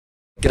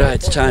G'day,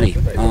 it's Tony.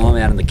 I'm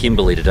out in the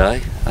Kimberley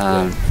today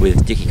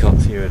with Dickie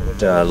Cox here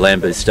at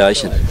Lamboo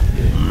Station.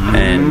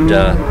 And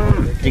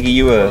Dickie,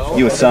 you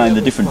were saying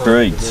the different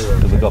breeds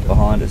that we've got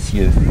behind us.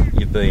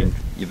 You've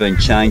been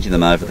changing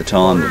them over the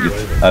time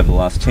that over the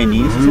last 10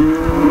 years, is it?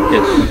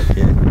 Yes.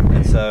 Yeah.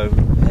 And so,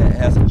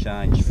 how's it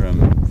changed from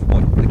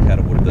what the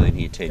cattle would have been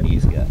here 10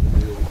 years ago?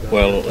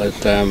 Well, as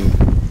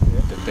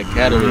the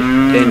cattle was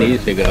 10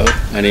 years ago,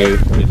 and it was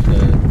just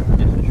a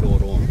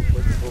short horn,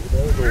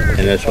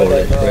 and that's all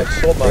it is.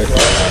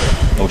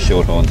 All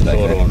short horns,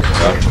 Short horns.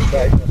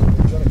 Right.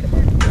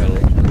 Well,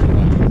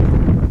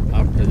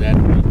 after that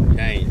we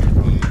changed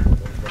from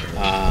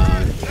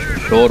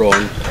short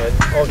horns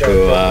to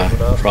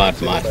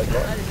pride master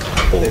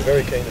horns,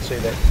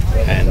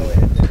 and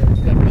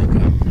that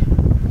become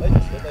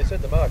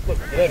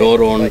short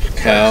horns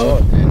cow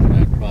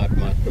and pride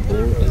master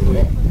bulls, and we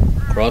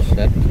cross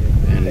that,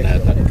 and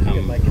that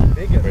come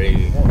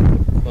very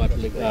quite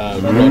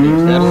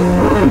saddle,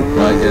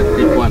 like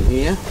this one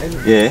here.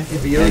 Yeah.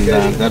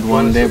 And that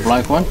one there,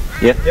 black one.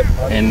 Yep.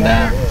 And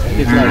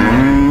it's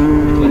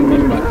like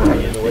this black one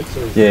here.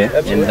 Yeah.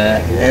 And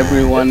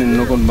everyone in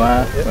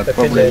Nukunba,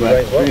 probably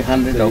about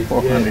 300 or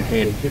 400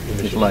 head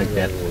is like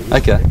that.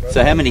 Okay.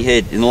 So how many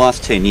head in the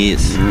last 10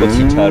 years? What's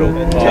your total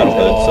herd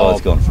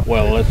size gone from?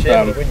 Well, it's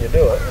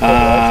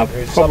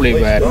probably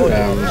about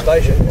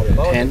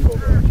 10.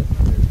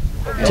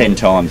 10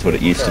 times what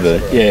it used to be.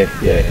 Yeah.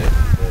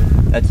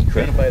 That's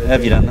incredible. How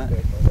have you done that?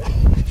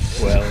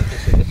 Well,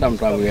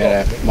 sometimes we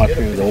had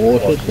mushroom with the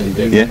horses and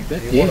things like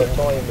that. Yeah.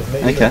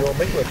 Okay.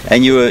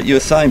 And you were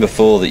saying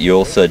before that you're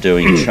also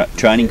doing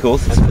training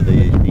courses for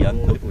the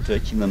young people,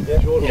 teaching them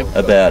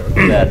about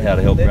how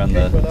to help run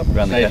the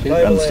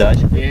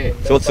station. Yeah.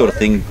 So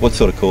what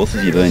sort of courses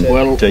have you been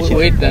teaching? Well,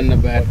 we've done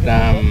about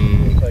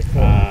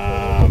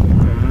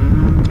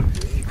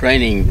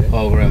training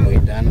program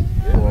we've done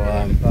for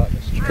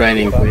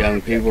training for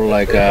young people,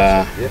 like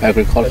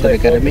agriculture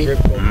academy,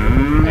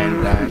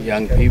 and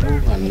young people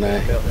and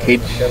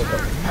kids,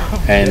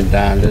 and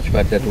that's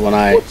what that when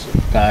I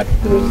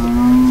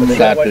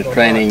started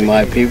training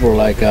my people,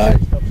 like I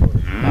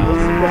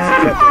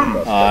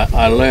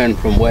learned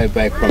from way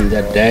back from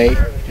that day,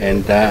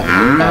 and started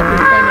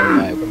training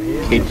my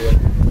kids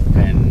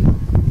and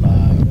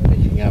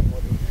picking up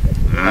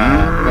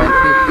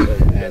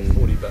fences and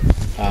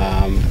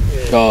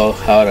show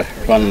how to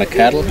run the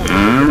cattle and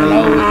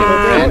how we can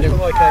brand them.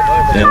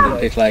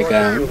 And it's like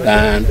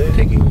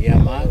taking ear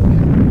mark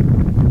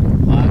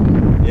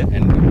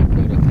and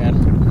to the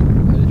cattle.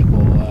 It's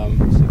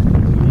for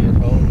 2 years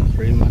old,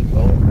 3 months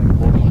old,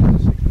 4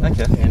 months.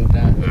 Okay.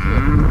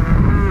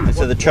 And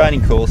so the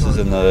training courses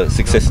and the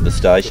success of the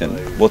station,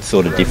 what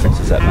sort of difference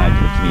has that made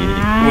to the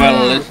community?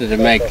 well, this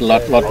makes a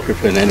lot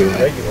different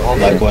anyway,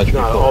 like what's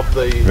before.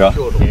 Right.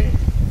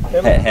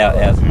 Yeah.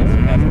 How's it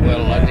different?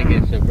 Well, I think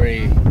it's a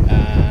very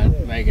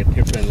make it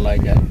different.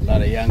 Like a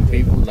lot of young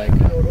people, like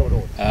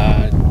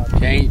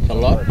changed a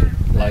lot,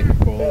 like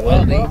for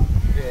welding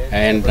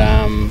and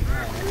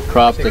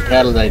crop the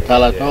cattle. They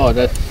tell us, oh,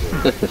 that's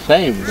the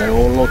same. They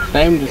all look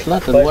same. There's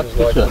nothing. What's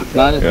this one?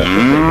 No, that's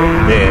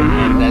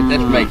Yeah. and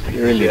that makes it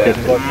really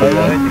different for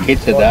the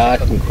kids that are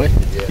asking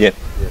questions. Yep.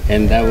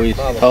 And we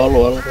told,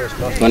 well,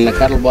 when the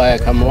cattle buyer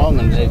come along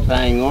and they're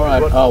saying, all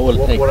right,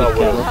 we'll take this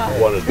cattle.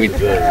 We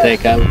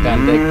take out, we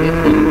can't take this,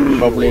 and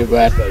probably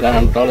about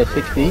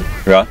 $1.60.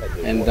 Right.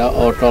 And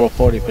or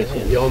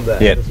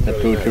 $1.40%. Yep. The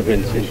two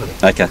different things.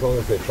 Okay.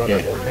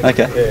 Yeah.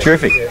 Okay.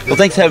 Terrific. Well,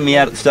 thanks for having me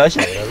out at the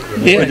station.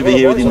 Yeah. Good to be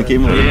here with you in the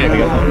Kimberley. Yeah.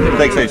 Okay.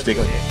 Thanks heaps,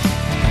 Dickie.